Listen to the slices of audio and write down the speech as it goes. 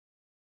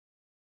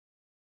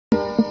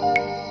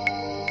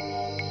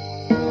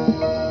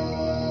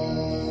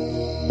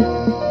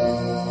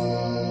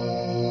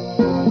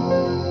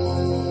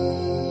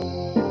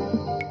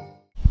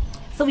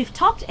So we've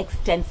talked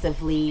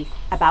extensively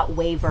about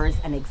waivers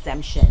and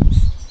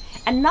exemptions.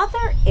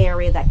 Another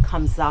area that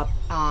comes up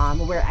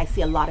where I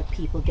see a lot of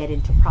people get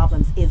into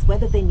problems is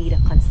whether they need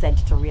a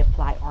consent to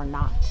reapply or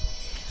not.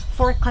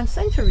 For a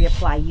consent to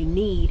reapply, you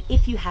need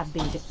if you have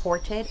been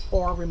deported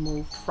or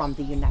removed from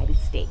the United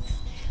States.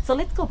 So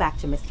let's go back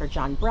to Mr.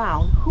 John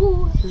Brown,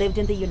 who lived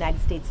in the United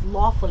States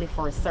lawfully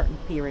for a certain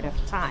period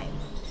of time.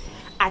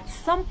 At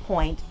some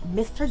point,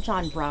 Mr.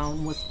 John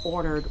Brown was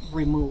ordered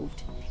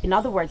removed. In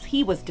other words,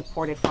 he was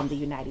deported from the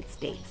United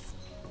States.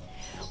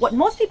 What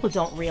most people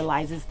don't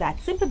realize is that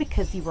simply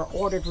because you were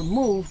ordered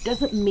removed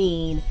doesn't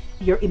mean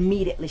you're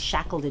immediately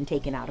shackled and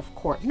taken out of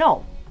court.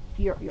 No,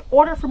 your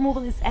order of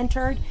removal is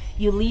entered,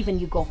 you leave and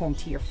you go home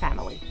to your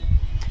family.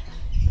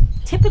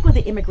 Typically,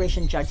 the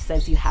immigration judge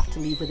says you have to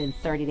leave within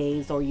 30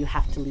 days or you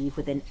have to leave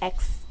within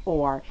X,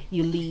 or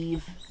you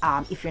leave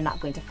if you're not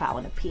going to file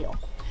an appeal.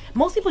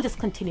 Most people just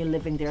continue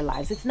living their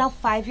lives. It's now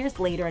 5 years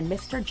later and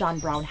Mr. John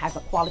Brown has a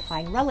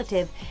qualifying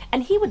relative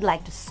and he would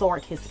like to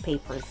sort his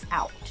papers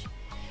out.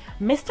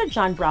 Mr.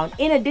 John Brown,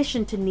 in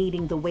addition to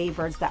needing the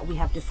waivers that we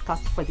have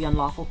discussed for the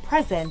unlawful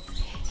presence,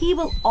 he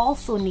will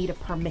also need a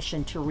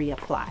permission to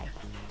reapply.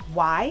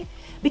 Why?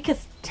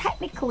 Because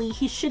technically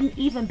he shouldn't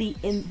even be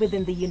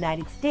within the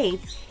United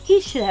States. He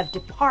should have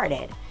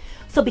departed.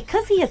 So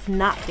because he has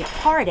not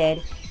departed,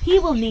 he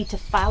will need to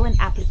file an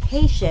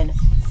application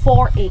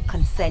for a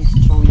consent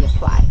to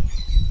reapply.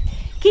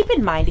 Keep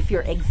in mind, if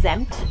you're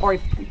exempt or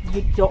if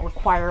you don't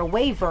require a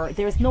waiver,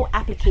 there is no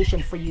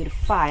application for you to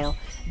file.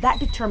 That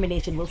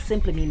determination will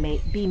simply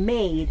be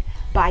made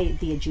by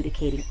the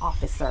adjudicating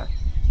officer.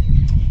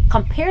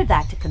 Compare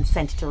that to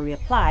consent to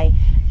reapply.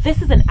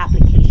 This is an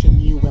application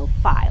you will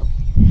file.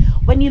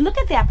 When you look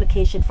at the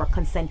application for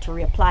consent to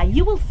reapply,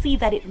 you will see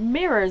that it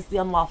mirrors the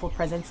unlawful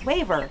presence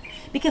waiver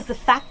because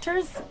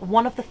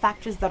one of the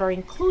factors that are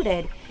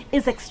included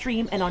is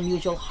extreme and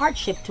unusual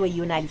hardship to a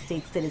United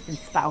States citizen,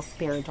 spouse,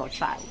 parent, or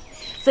child.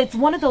 So it's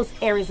one of those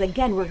areas,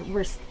 again, where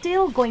we're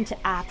still going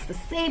to ask the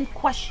same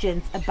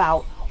questions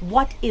about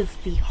what is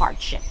the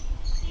hardship.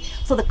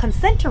 So the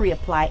consent to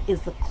reapply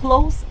is the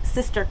close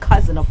sister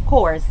cousin, of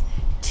course,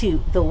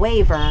 to the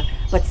waiver,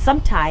 but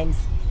sometimes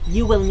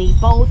you will need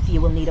both.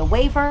 You will need a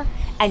waiver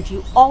and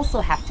you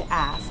also have to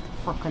ask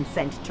for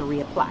consent to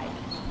reapply.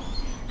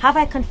 Have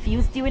I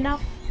confused you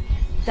enough?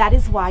 That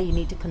is why you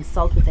need to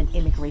consult with an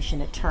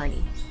immigration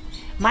attorney.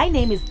 My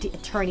name is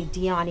Attorney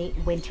Diani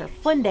Winter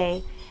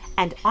Funde,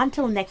 and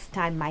until next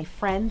time, my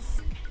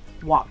friends,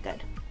 walk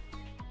good.